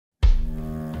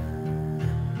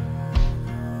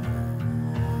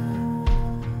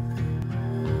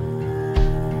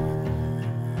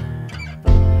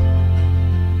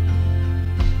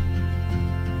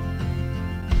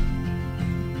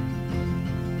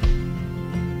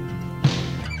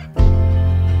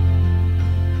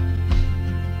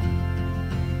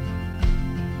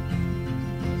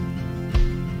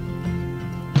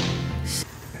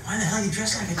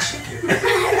dressed like a chicken.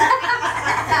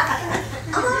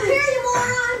 I'm up here, you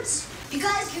morons! You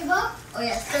guys give up? Oh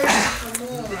yeah, thirsty for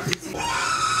more.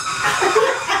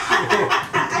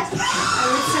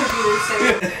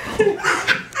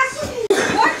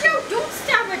 Watch out, don't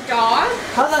stab a dog.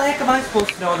 How the heck am I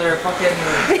supposed to know they're fucking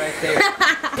right there?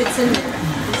 It's in there.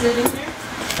 Is it in there?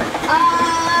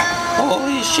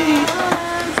 Holy shit!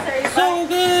 So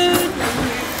good!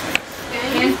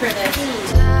 And for this.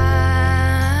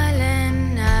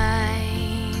 Silent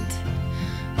night,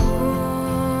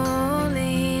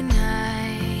 holy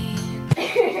night.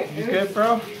 You good,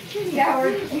 bro? Yeah,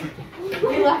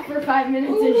 we left for 5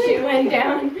 minutes and shit went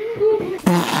down.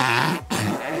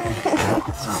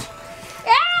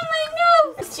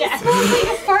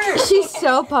 She's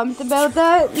so pumped about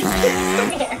that.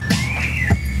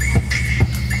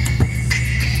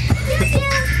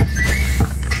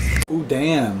 Oh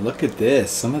damn, look at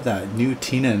this. Some of that new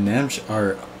Tina and Nemsh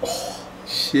are, oh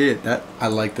shit, that I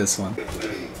like this one.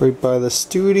 Right by the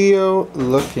studio,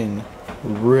 looking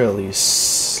really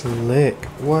slick.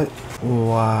 What?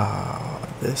 Wow,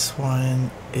 this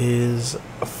one is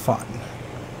fun.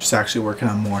 Just actually working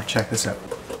on more. Check this out.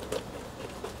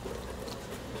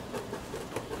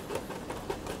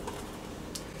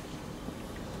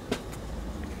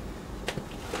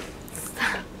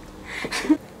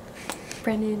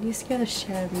 Brendan, you scared the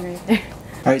shit out of me right there.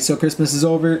 Alright, so Christmas is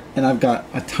over and I've got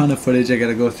a ton of footage I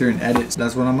gotta go through and edit. So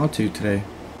that's what I'm up to today.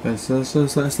 Let's get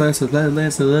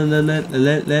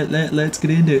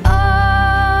into it.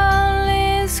 All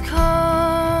is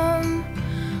calm,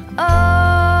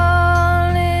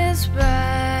 all is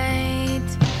bright,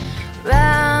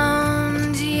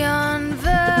 round yon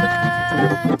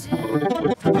virgin.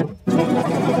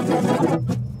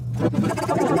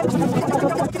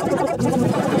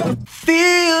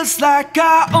 Feels like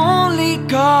I only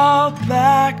go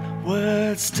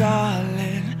backwards,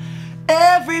 darling.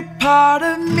 Every part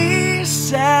of me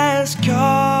says go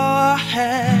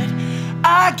ahead.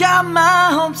 I got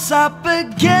my hopes up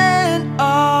again.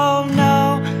 Oh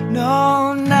no,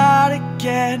 no, not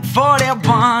again.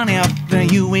 41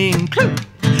 if you include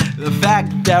the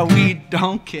fact that we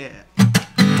don't care.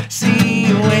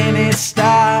 See, when it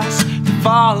starts to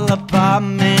fall apart,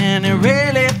 man, it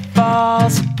really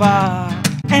falls apart.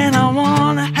 And I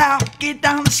wanna get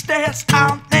down the stairs,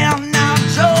 out there now.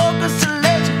 Talk us a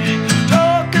legend,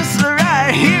 talk us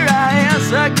right. Here I am,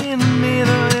 stuck in the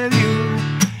middle of you.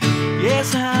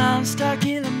 Yes, I'm stuck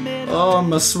in the middle. Oh,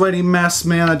 I'm a sweaty mess,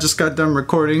 man. I just got done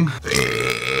recording.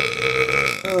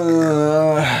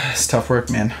 It's tough work,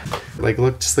 man. Like,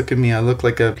 just look at me. I look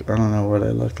like I don't know what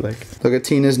I look like. Look at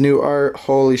Tina's new art.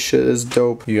 Holy shit, it's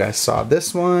dope. You guys saw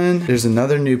this one. There's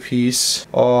another new piece.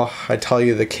 Oh, I tell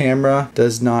you, the camera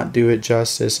does not do it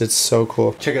justice. It's so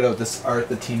cool. Check it out, this art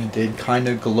that Tina did kind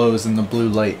of glows in the blue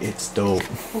light. It's dope.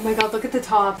 Oh my god, look at the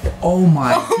top. Oh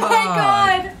my god. Oh my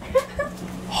god.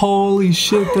 Holy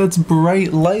shit, that's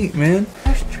bright light, man.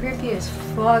 That's trippy as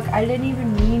fuck. I didn't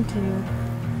even mean to.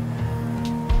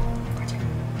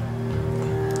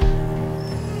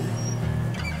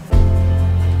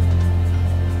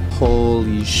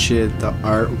 Holy shit, the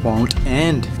art won't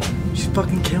end. She's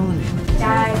fucking killing it.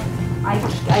 Dad, I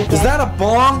get Is that a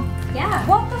bong? Yeah.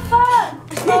 What the fuck?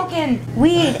 Smoking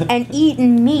weed and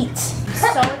eating meat.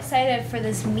 So excited for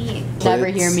this meat. Never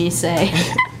hear me say.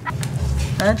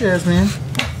 Hi, Jasmine.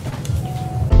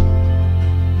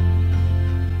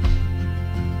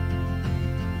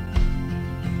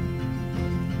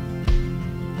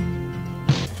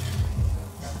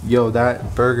 Yo,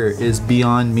 that burger is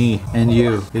beyond me and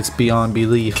you. It's beyond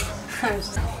belief.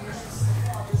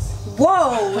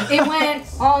 Whoa! It went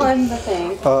all in the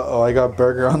thing. Uh-oh, I got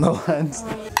burger on the lens.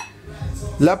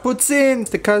 La poutine!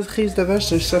 The caseries de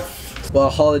vache, ça. Well,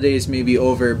 holidays may be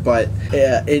over, but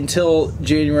until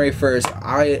January 1st,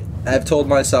 I have told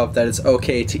myself that it's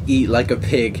okay to eat like a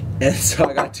pig. And so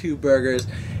I got 2 burgers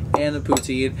and a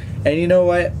poutine. And you know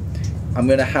what? I'm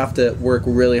gonna have to work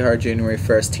really hard January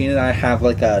 1st. Tina and I have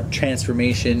like a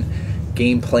transformation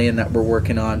game plan that we're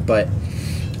working on, but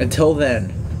until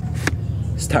then,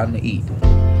 it's time to eat.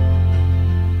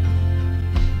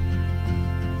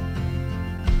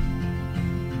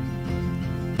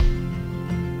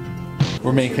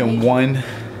 We're making one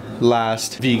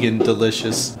last vegan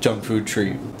delicious junk food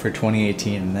treat for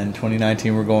 2018, and then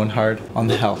 2019 we're going hard on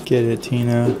the health. Get it,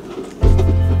 Tina.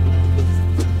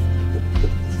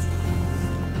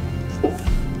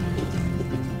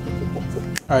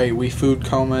 Alright, we food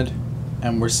comed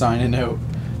and we're signing out.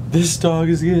 This dog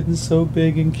is getting so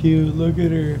big and cute. Look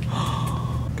at her.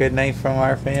 Good night from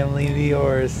our family to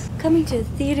yours. Coming to a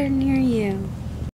theater near you.